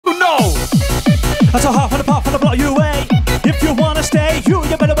That's a half and a puff and a blow you away. If you wanna stay, you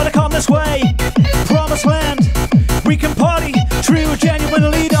better come this way. Promised land, we can party. True, genuine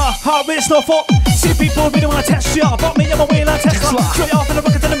leader, heart with no fault. See people really wanna test ya, but me, I'm a wheel and Tesla. Straight off in the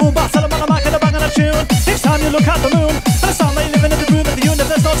rocket and the moon, but tell them on a mic and a bang and a tune. Next time you look at the moon, and the sound like living in the room of the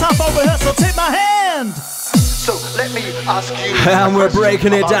universe. No time for rehearsal, take my hand. So let me ask you. And we're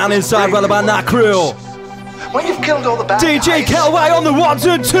breaking it down inside right about that crew. When you've killed all the bad DJ guys, Kel-Y on the ones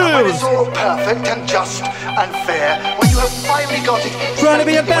and twos. when it's all perfect and just and fair, when you have finally got it.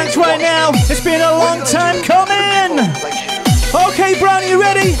 Browny and Banks right now. It's been a long time coming. Okay, Browny, you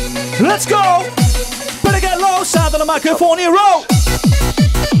ready? Let's go. Better get low, side on the microphone, you roll.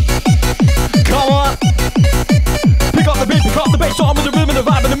 Come on. Pick up the beat, pick up the bass, on with the rhythm and the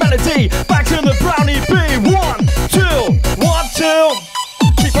vibe and the melody. Back in the Browny B. 1, 2, 1, 2.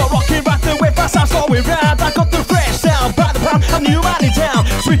 Keep on rocking, right the way fast, I'm going round. I got the fresh sound, by the pound, I'm new man in town.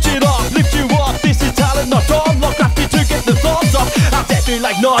 Switch it up, lift you up, this is talent, not dumb. Not crafty to get the thoughts up. I'm definitely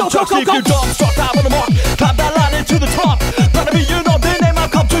like non-trucks, if you dumb, struck out on the mark. Clap that line into the top. Browny, you know the name I've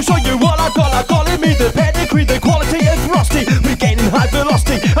come to show you what I've got. I'm calling me the pedigree, the quality is rusty. We're gaining high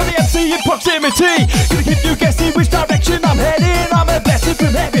velocity, and the MC in proximity. Gonna keep you guessing which direction I'm heading. I'm a blessing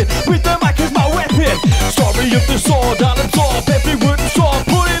from heaven, with the mic as my weapon. Story of the sword, I'll absorb every word and sword.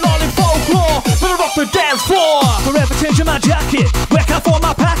 The dance floor. Forever changing my jacket, work out for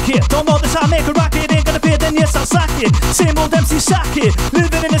my packet. Don't know this, I make a racket. Ain't gonna pay, then yes, I'll sack it. Same old MC sack it,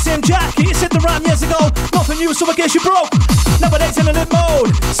 living in the same jacket. You said the rhyme years ago, nothing new, so I guess you broke. Nowadays in a lit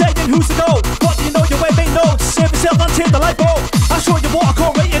mode, saying who's to go. What do you know, your way make notes. Save yourself until the light bulb. I'll show you what I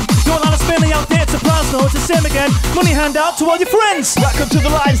call rated. You're on a spinning out there, surprise, no, it's the same again. Money handout to all your friends. Welcome to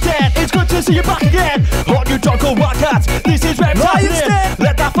the Lion's Den, it's good to see you back again. All you jungle rockets, this is where it's happening.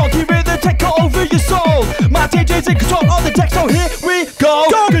 Let that funky rhythm take over your soul. My DJ's in control on the deck, so here we go.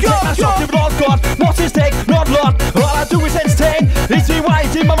 Take my shot, give it all God. What's his take? Not a lot. All I do is entertain. It's me why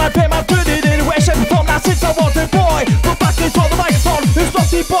it's in my mind, pay my turn it in. Where shape and form, now since I was a boy. Put back into the microphone, it's not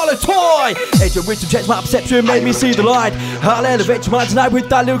the ball a toy. Agent Richard changed my perception, made me see the light. I'll elevate your mind tonight with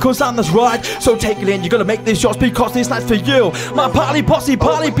that lyrical sound that's right. So take it in, you're gonna make this shots because this night's for you. My party posse,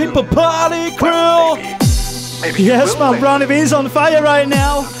 party people, party crew. Yes, my Browny is on fire right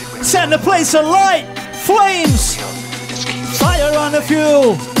now. Setting the place alight. Flames. Fire on the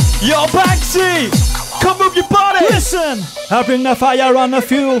fuel. Yo, Banksy, come move your body. Listen, I bring the fire on the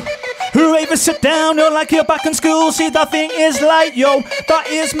fuel. Whoever sit down, you're like you're back in school. See, that thing is light, yo. That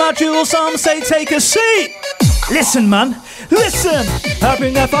is my jewel. Some say take a seat. Listen, man. Listen. I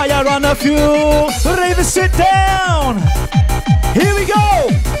bring the fire on the fuel. Whoever sit down. Here we go.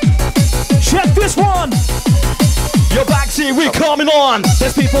 Check this one. Yo, Banksy, we coming on.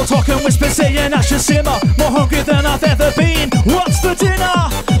 There's people talking, whispers, saying I should simmer. More hungry than I've ever been. What's the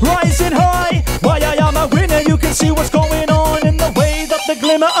dinner? Rising high. Why I am a winner. You can see what's going on in the way that the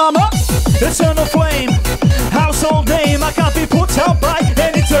glimmer. I'm up. Eternal flame. Household name. I can't be put out by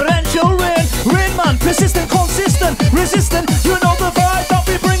any torrential rain. Rain man, persistent, consistent, resistant. You know the vibe that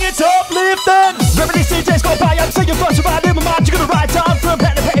we bring it up, live then. Remedy CJ's go by. I'm saying first about in my mind. You're gonna write down from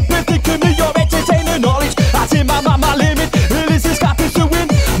pen and paper. Thinking me your entertaining knowledge. I see my limit. This is got to win.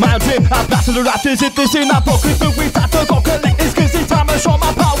 My dream, I'm blasting the rafters. If this in a book, with the we've got to go collect this. Cause it's time to show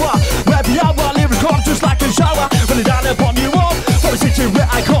my power. Every hour, lyrics come just like a shower. When it down upon you all. For a situation where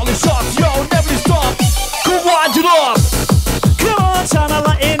I call it shots. Yo, never stop. Go wind it up. Come on, time to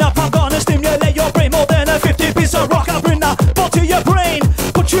lighten up. I'm gonna stimulate your brain more than a 50 piece of rock. I'll bring that ball to your brain.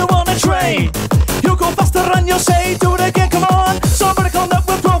 Put you on a train. You go faster and you'll say, do it again, come on. Somebody call that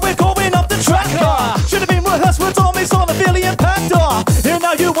we're going up the track. Should have been rehearsed with all me, so I feel the impact. And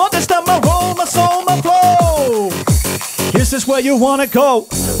now you understand my role, my soul, my flow. Is this where you wanna go?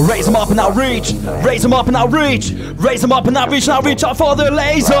 Raise them up and now reach. Raise them up and now reach. Raise them up and now reach. Now reach out for the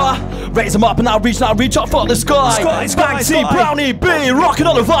laser. Raise them up and now reach. Now reach out for the sky. Sky, Banksy, Browny B, rocking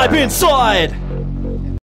on the vibe inside.